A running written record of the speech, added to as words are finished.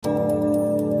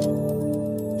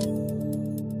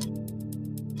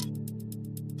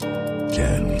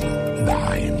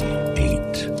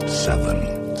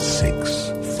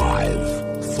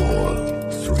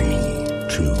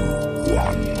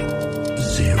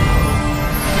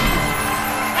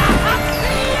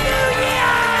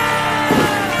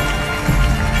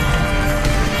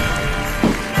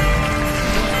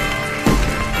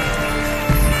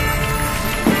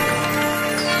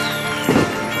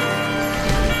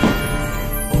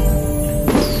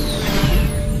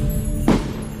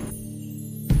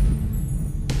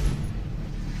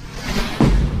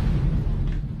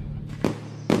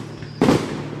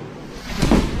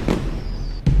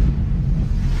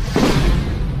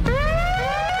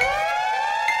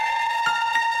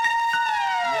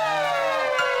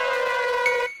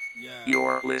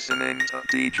listening to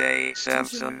DJ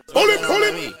Samson. Pull it.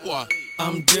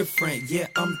 I'm different, yeah,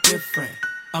 I'm different.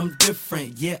 I'm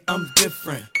different, yeah, I'm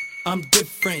different. I'm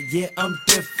different, yeah, I'm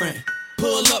different.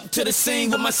 Pull up to the scene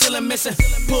with my ceiling missing.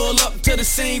 Pull up to the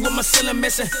scene with my ceiling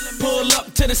missing. Pull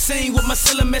up to the scene with my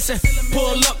ceiling missing.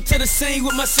 Pull up to the scene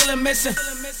with my ceiling missing.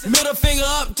 Middle finger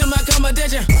up to my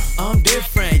competition. I'm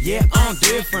different, yeah, I'm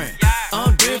different.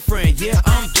 I'm different, yeah,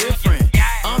 I'm different.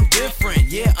 I'm different,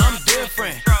 yeah, I'm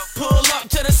different. Pull up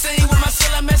to the scene with my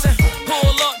ceiling missing.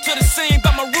 Pull up to the scene,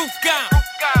 but my roof gone.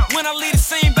 When I leave the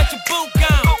scene, bet your boot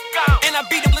gone. And I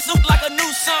beat up the suit like a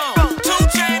new song. 2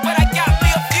 chain, but I got me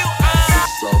a few.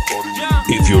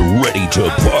 If you're ready to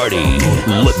party,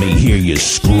 let me hear you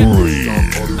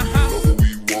scream.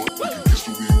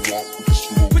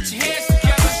 Put your hands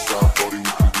together.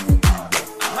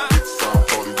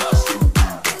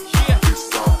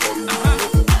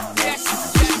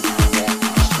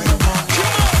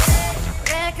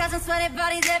 Red cups and sweaty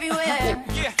bodies everywhere.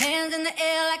 Hands in the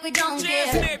air like we don't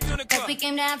care. Cause we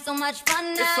came to have so much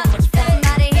fun now.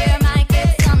 Somebody here might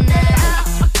get some now.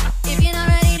 If you're not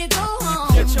ready to go home,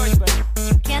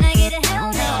 can I get a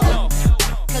hell no?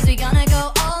 Cause we gonna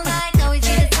go all night till we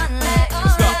see the sunlight.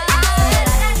 Alright.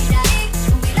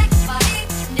 We like to party,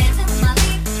 dancing with my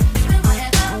lead, doing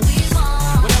whatever we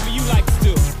want. Whatever you like to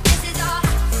do. This is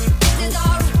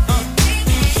our room. We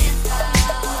can't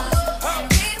stop, and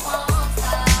we won't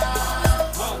stop.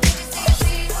 Did you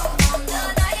see on the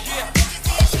night?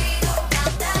 Did you see on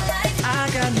the night? I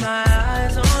got my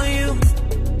eyes on you.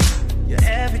 You're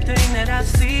everything that I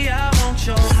see. I want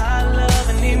your high love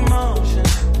and emotion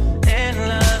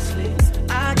endlessly.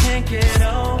 I can't get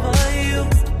over you.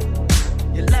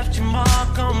 You left your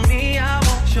mark on me. I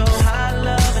want your high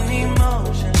love and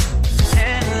emotion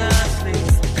endlessly.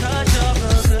 Cause you're a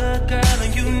good girl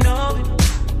and you know it.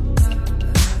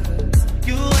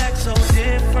 You act so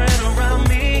different around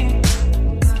me.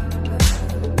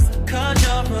 Cause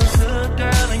you're a good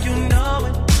girl and you know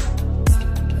it.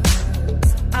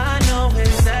 I know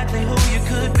exactly who you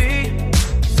could be.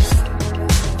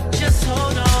 Just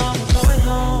hold on, we're going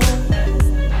home.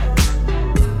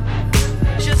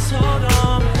 Just hold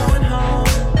on, we're going home.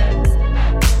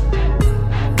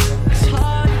 It's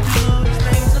hard to do these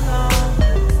things alone.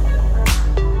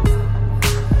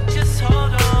 Just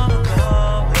hold on, we're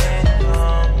going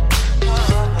home.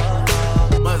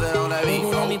 Baby,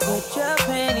 let me put your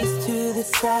panties to the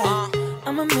side.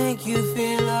 I'ma make you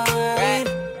feel alright.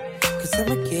 Cause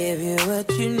I'ma give you what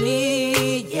you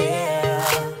need, yeah.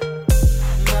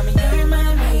 Mommy, you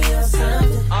remind me of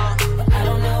something, but I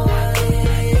don't know what it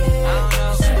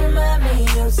is. You remind me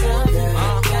of something,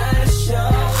 you gotta show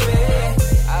me.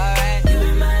 You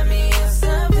remind me of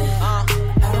something, I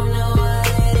don't know what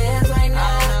it is right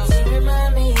now. You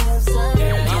remind me of something,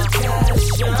 you gotta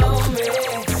show me.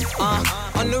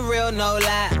 On the real, no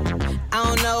lie. I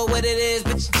don't know what it is,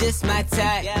 but you're just my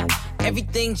type.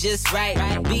 Everything just right.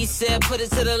 B said, put it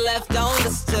to the left, don't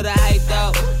listen to the hype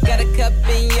though. Got a cup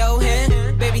in your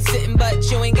hand, baby sitting, but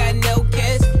you ain't got no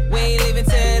kiss. We ain't leaving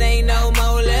till it ain't no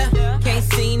more left. Can't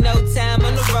see no time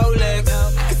on the Rolex.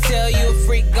 I can tell you a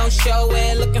freak gon' show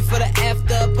it. Looking for the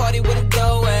after party with a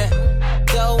dough at.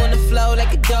 Dough on the flow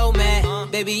like a dough man.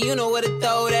 Baby, you know where to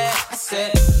throw that. I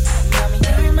said, Mommy,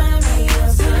 you remind me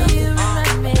of something. You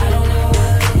remind me. I don't know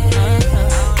what it is.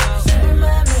 You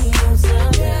remind me of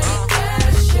something. You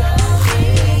gotta show me.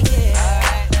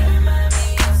 You remind me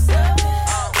of something.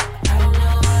 I don't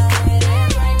know what it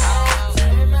is right now. You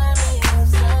remind me of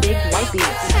something. Big white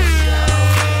beats.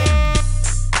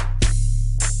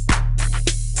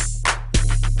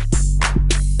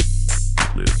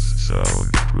 Let's sound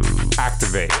groove.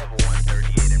 Activate.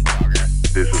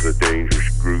 This is a dangerous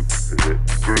groups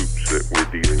that we're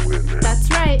dealing with now. That's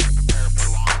right.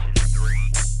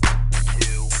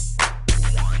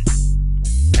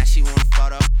 now she want a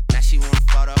photo, now she want a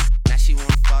photo, now she want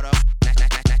a photo,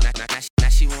 now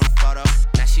she want a photo,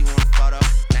 now she want a photo,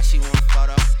 now she want a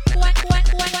photo.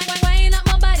 Wind up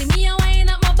my body, me a wind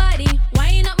up my body.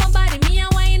 Wind up my body, me a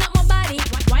wind up my body.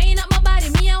 Wind up my body,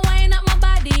 me a wind up my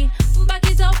body. Back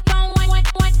it up and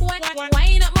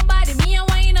wind up my body, me a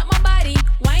wind up my body.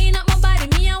 Wind up my body,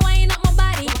 me a wind up my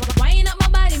body. Wind up my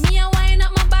body, me a wind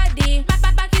up my body.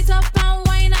 Back it up and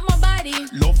wind up my body.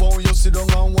 Love how you sit down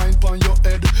and wine pon your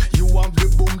head. You have the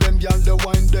boom, them gyal the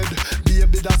wine dead.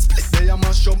 Baby that split they a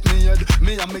mash up me head.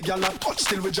 Me and me gyal a touch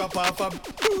till we drop off a.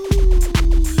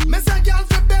 Me say gyal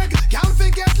fi beg, gyal fi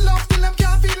get love till them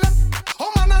can't feel them.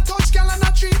 Oh man a touch gyal and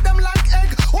a treat them like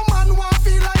egg. Oh man want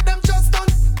feel like them just done.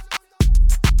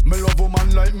 Me love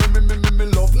woman like me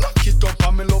love knock it up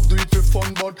and me love do it for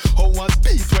fun, but how was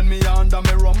beat when me under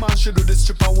me rum and she do the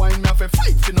stripper wine, me have a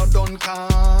fight for no done can.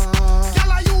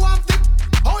 Girl, you have the,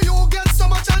 how you get so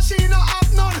much and she no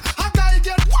have none. A guy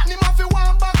get one, him have a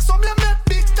one back, so me make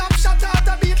big top shot out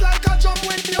a beat like a drum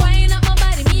when you wind up my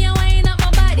body, me a wind up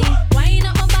my body. Wind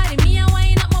up my body, me a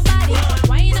wind up my body.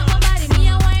 Wind up my body, me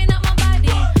a wind up my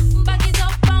body. Back it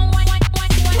up and wind up my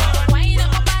body,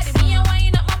 me a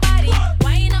wind up my body.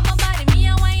 Wind up my body, me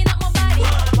a wind up my body.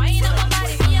 Wind up my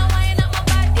body, me a wind up my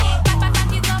body. Back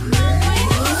it up and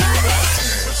wind up my body.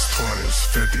 20s,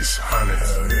 50s,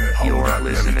 100s. You are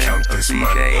listening to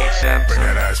DJ Samson. Bring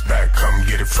that ass back, come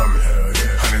get it from me.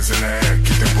 Hundreds in the air,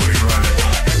 keep that booty running.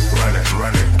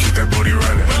 Running, keep that booty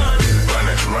running.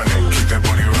 Running, keep that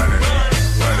booty running.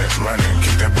 Running,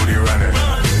 keep that booty running.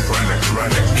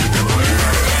 Running, keep that booty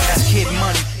running. That's Kid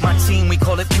Money, my team, we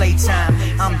call it playtime.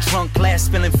 I'm drunk, glass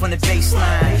spilling from the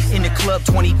baseline. In the club,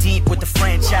 20 deep with the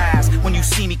franchise. When you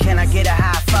see me, can I get a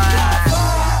high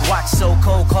five? Watch so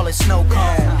cold, call it snow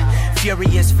cone.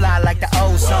 Furious, fly like the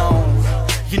ozone.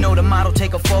 You know the model,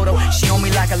 take a photo. She on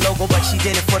me like a logo, but she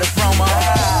did it for the promo.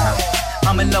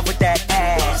 I'm in love with that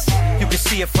ass. You can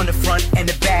see it from the front and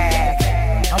the back.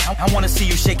 I wanna see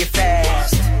you shake it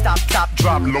fast. Stop,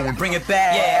 drop low and bring it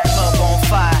back. Yeah, club on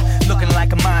fire, looking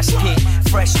like a mosh pit.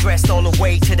 Fresh dressed all the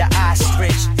way to the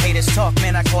ostrich. Haters talk,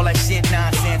 man, I call that shit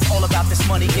nonsense. All about this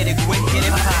money, get it quick, get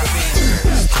it poppin'.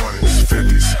 20s,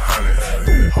 50s,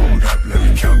 100s. Hold up, let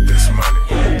me count this money.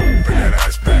 Bring that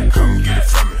ass back, come get it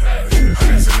from me.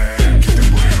 Hundreds in the air, keep that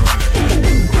booty running.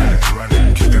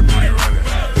 Running, keep that booty running.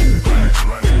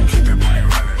 Running, keep that booty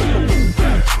running.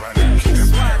 Running, keep that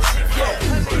booty running.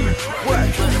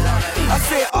 I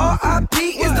said R.I.P.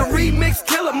 is the remix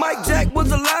killer. Mike Jack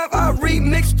was alive, I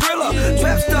remix Thriller.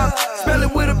 Trap star, spell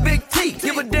it with a big T.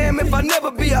 Give a damn if I never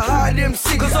be a hard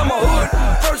MC. Cause I'm a hood,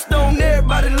 first on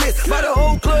everybody's list. By the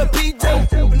whole club,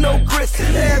 PJ, with no grist.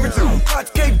 The average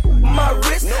watch can't my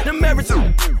wrist. The average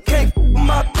can't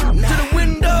my to the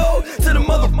window, to the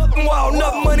motherfucking wall.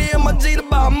 Enough money in my G to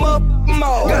buy them up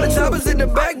all. Got the choppers in the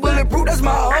back, bulletproof, that's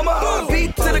my armor.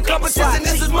 Beat to the competition,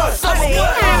 this is my summer.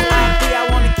 I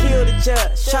wanna kill the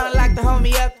judge. Tryna lock the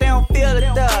homie up, they don't feel the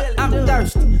thug. I'm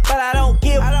thirsty, but I don't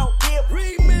give.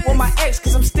 With my ex,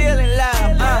 cause I'm still in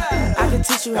love. I can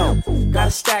teach you how.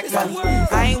 Gotta stack money.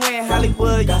 I ain't wearing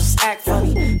Hollywood, you just act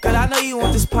funny. Girl, I know you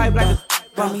want this pipe like a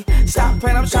from me. Stop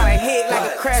playing, I'm tryna hit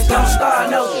like a crash. Don't start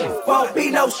no, won't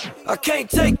be no. I can't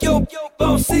take your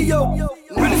won't see yo.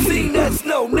 Really seen that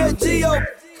snow, Net Geo.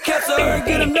 Catch her and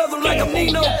get another like I'm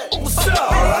Nino. What's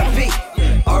up? R.I.P.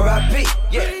 R.I.P.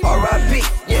 Yeah, R.I.P.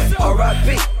 Yeah,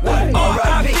 R.I.P. What?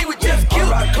 R.I.P. We just killed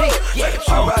the club. Yeah,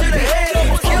 R.I.P.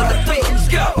 Kill the beat.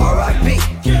 R.I.P.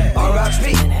 R.I.P.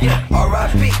 Yeah,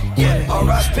 R.I.P. Yeah,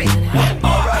 R.I.P.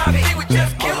 R.I.P. We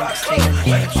just killed the club.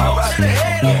 Yeah, R.I.P.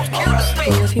 Kill the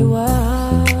beat. If you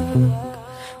walk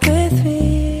with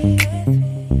me,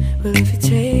 well, if you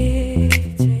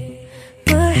take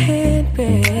my hand,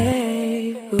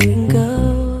 babe, we can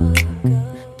go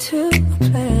to a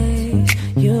place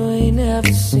you ain't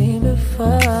never seen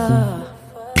before.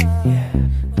 Yeah.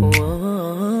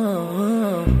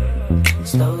 Whoa.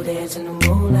 Slow dance in the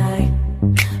moonlight.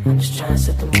 I'm just trying to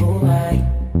set the mood right.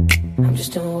 I'm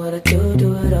just doing what I do it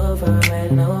over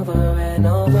and over and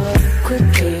over.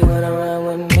 Quickly when I run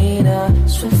with me now.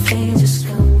 Swiftly just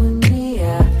come with me,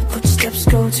 yeah. Footsteps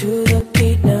go to the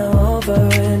beat now, over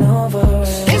and over and over.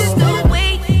 It's the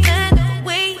way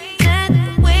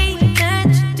that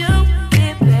you do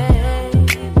it, babe.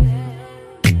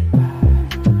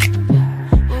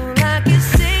 I can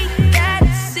see that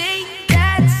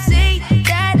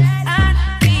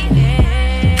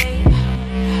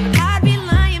I'd be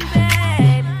lying,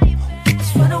 babe.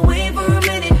 Just wanna wait for a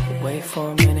minute. Wait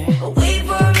for a minute. Wait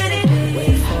for a minute.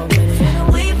 Wait for a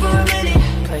minute. Wait for a minute.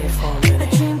 Play for a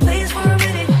minute. A dream plays for a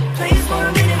minute. Plays for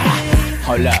a minute.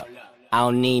 Hold up. I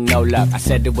don't need no luck. I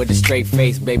said it with a straight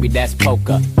face, baby, that's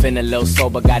poker. Feeling a little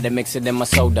sober, gotta mix it in my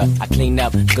soda. I clean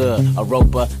up good, a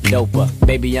roper, doper.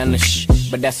 Baby, I'm the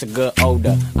but that's a good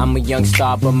odor. I'm a young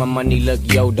star, but my money look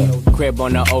Yoda. Crib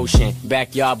on the ocean,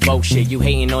 backyard bullshit. You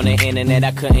hating on the internet,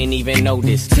 I couldn't even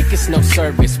notice. Tickets, no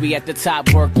service, we at the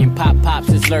top working. Pops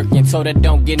is lurking, so that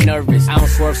don't get nervous. I don't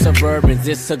swerve Suburbans,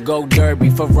 this a go derby.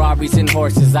 Ferraris and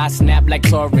horses, I snap like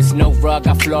Taurus. No rug,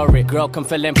 I floor it. Girl, come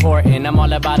feel important. I'm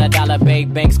all about a dollar,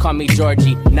 babe. Banks call me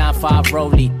Georgie. 9-5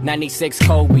 Rolly, 96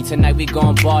 Kobe. Tonight we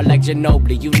gon' ball like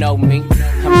Ginobili, you know me.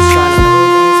 I'm just trying to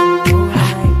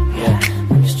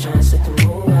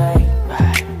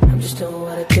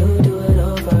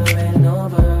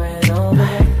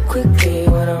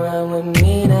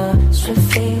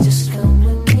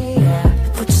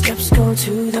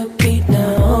to the beat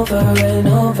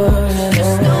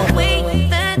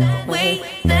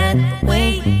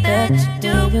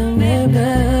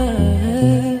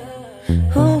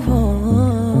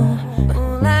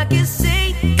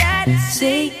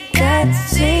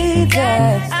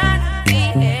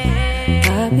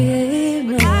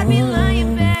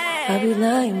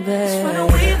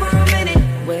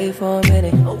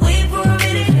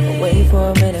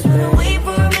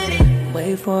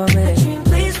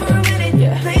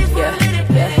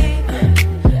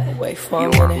for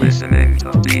a You are minute. listening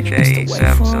to DJ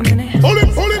Samson.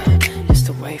 Just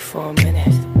to wait for a minute.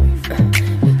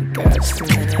 Baby girl, just a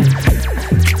minute.